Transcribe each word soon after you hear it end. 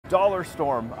Dollar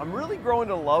Storm. I'm really growing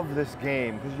to love this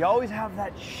game because you always have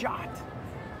that shot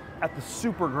at the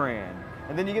Super Grand.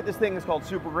 And then you get this thing that's called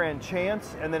Super Grand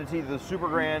Chance, and then it's either the Super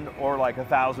Grand or like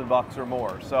 $1,000 or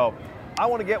more. So I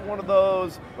want to get one of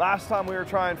those. Last time we were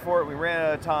trying for it, we ran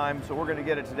out of time, so we're going to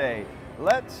get it today.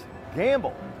 Let's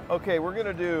gamble. Okay, we're going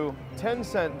to do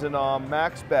 10-cent denom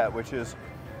max bet, which is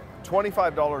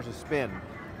 $25 a spin.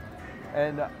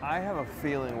 And I have a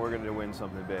feeling we're going to win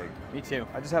something big. Me too.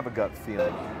 I just have a gut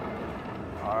feeling.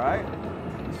 All right,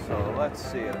 so let's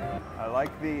see it. I like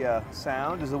the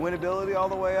sound. Is the winnability all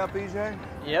the way up, EJ?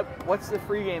 Yep. What's the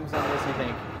free games on this, you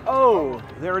think? Oh,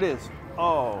 There it is.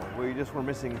 Oh, we just were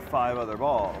missing 5 other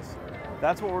balls.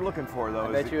 That's what we're looking for, though.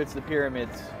 I bet you it's the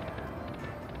pyramids.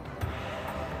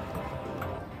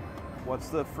 What's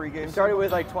the free game? It started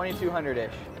with like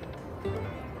 2,200-ish.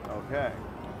 Okay.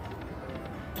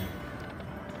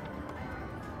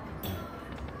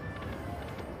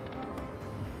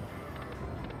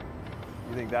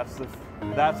 You think that's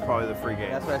probably the free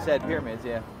game? That's what I said, pyramids,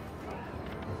 yeah.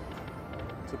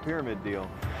 It's a pyramid deal.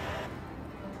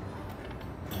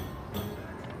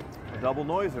 A double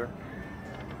noiser.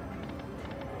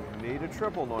 We need a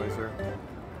triple noiser.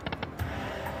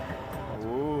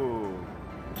 Ooh.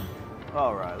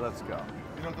 All right, let's go.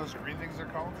 You know what those green things are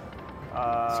called?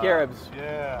 Scarabs.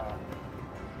 Yeah.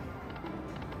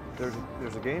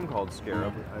 There's a game called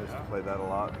Scarab. I used to play that a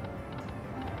lot.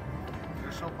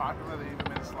 They're so popular they even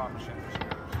made a slot machine for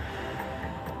scarabs.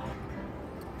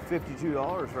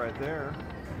 $52 right there.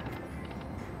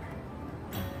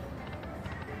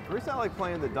 The reason I like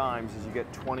playing the dimes is you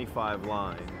get 25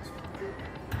 lines.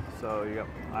 So you got,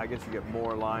 I guess you get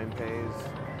more line pays.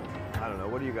 I don't know,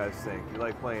 what do you guys think? You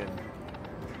like playing?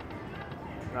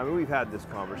 I mean, we've had this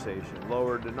conversation.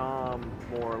 Lower denom,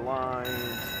 more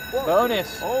lines.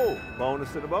 Bonus. Oh,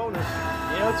 bonus to the bonus.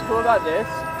 You know what's cool about this?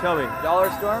 Tell me.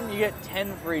 Dollar Storm, you get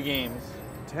 10 free games.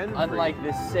 10 free. Unlike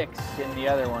the 6 in the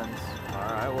other ones. All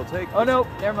right, we'll take Oh no,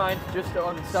 never mind. Just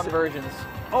on some versions.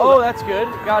 Oh, Oh, that's good.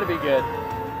 Gotta be good.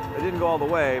 It didn't go all the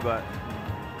way, but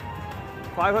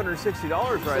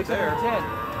 $560 right there.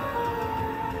 610.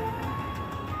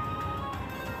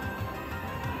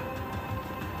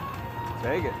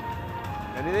 Take it.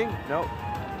 Anything? Nope.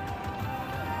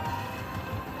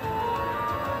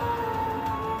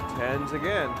 10s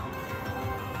again.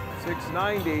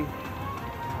 690.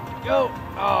 Go.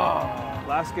 Oh,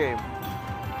 Last game.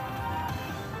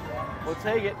 we'll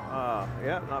take it.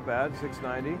 Yeah, not bad.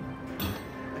 690.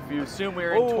 If you assume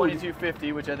we're in Oh,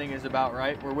 2250, which I think is about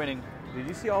right, we're winning. Did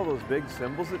you see all those big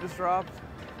symbols that just dropped?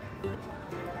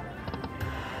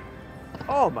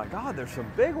 Oh my God, there's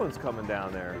some big ones coming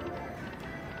down there.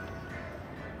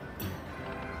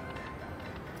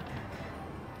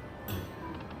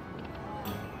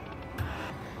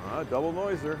 Double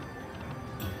noiser.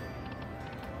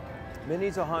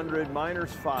 Mini's 100,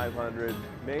 minor's 500,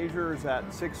 major's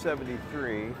at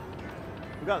 673. We've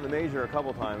gotten the major a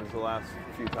couple times the last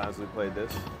few times we played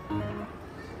this.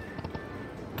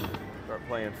 Start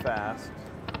playing fast.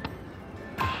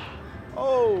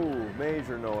 Oh,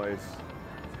 major noise.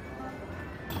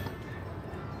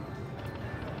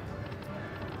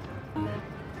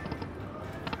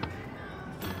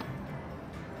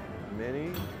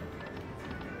 Mini.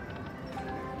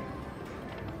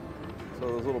 So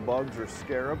those little bugs are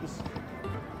scarabs.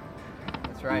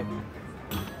 That's right.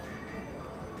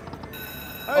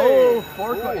 Hey! Oh,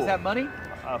 4 Ooh. Is that money?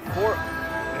 A four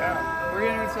Yeah.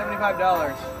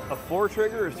 $375. a 4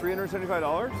 trigger is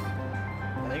 $375?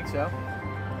 I think so.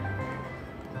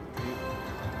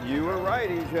 You were right,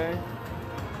 EJ.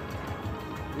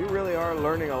 You really are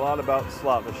learning a lot about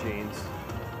slot machines.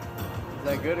 Is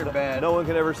that good or bad? No one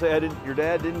can ever say your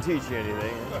dad didn't teach you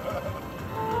anything.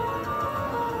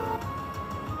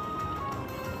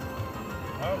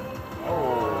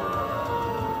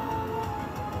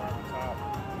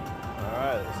 All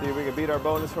right, let's see if we can beat our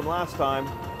bonus from last time.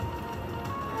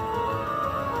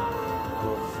 A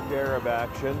little scarab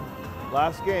action.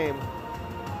 Last game,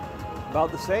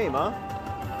 about the same, huh?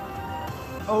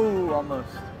 Oh, almost.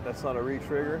 That's not a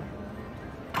re-trigger.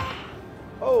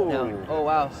 Oh, No. Oh,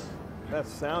 wow. that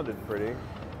sounded pretty.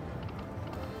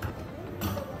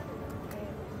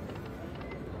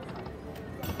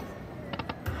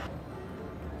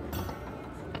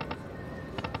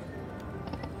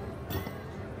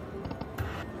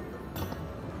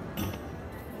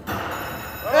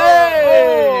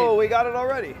 Hey! Oh, we got it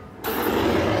already.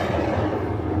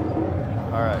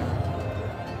 All right.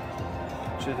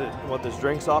 Should it, want this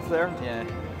drinks off there? Yeah.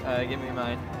 Give me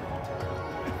mine.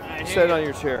 Set it on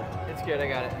your chair. It's good. I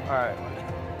got it. All right.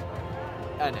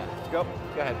 No. Go.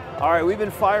 Go ahead. All right, we've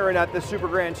been firing at this Super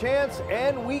Grand Chance,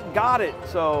 and we got it.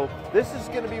 So this is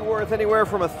going to be worth anywhere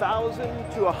from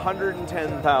 $1,000 to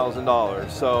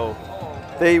 $110,000. So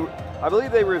I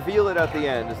believe they reveal it at the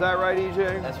end. Is that right,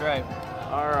 EJ? That's right.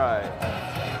 All right.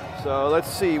 So let's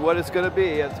see what it's going to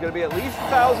be. It's going to be at least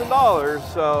 $1,000.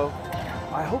 So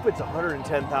I hope it's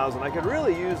 $110,000. I could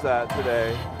really use that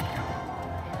today.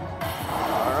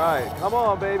 All right, come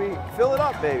on, baby. Fill it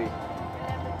up, baby.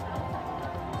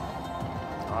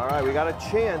 All right, we got a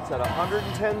chance at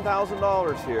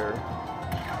 $110,000 here.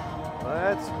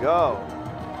 Let's go.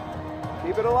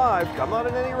 Keep it alive. I'm not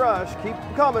in any rush. Keep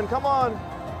coming. Come on.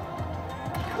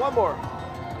 One more.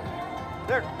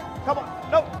 There. Come on.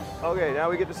 Nope. Okay, now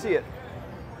we get to see it.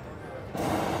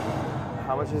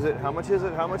 How much is it? How much is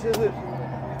it? How much is it?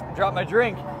 Drop my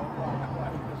drink.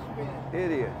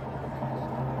 Idiot.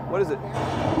 What is it?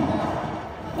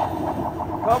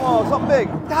 Come on, something big.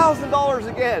 $1,000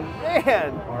 again.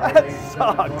 Man, that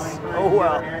sucks. Oh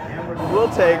well. We'll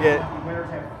take it.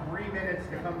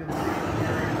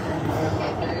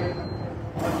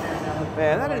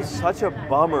 Man, that is such a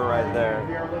bummer right there.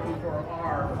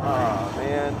 Oh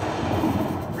man.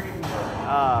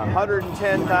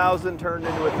 110,000 turned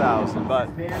into 1,000, but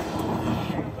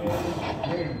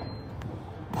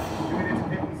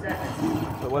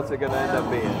so what's it gonna end up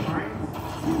being?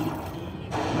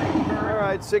 All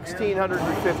right,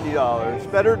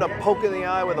 $1,650. Better than a poke in the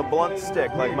eye with a blunt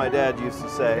stick, like my dad used to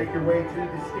say.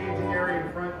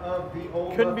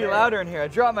 Couldn't be louder in here. I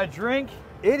dropped my drink.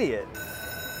 Idiot.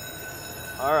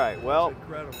 All right, well,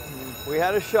 we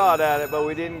had a shot at it, but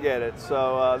we didn't get it.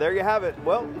 So there you have it.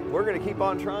 Well, we're going to keep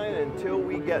on trying until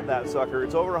we get that sucker.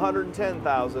 It's over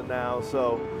 110,000 now,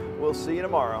 so we'll see you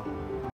tomorrow.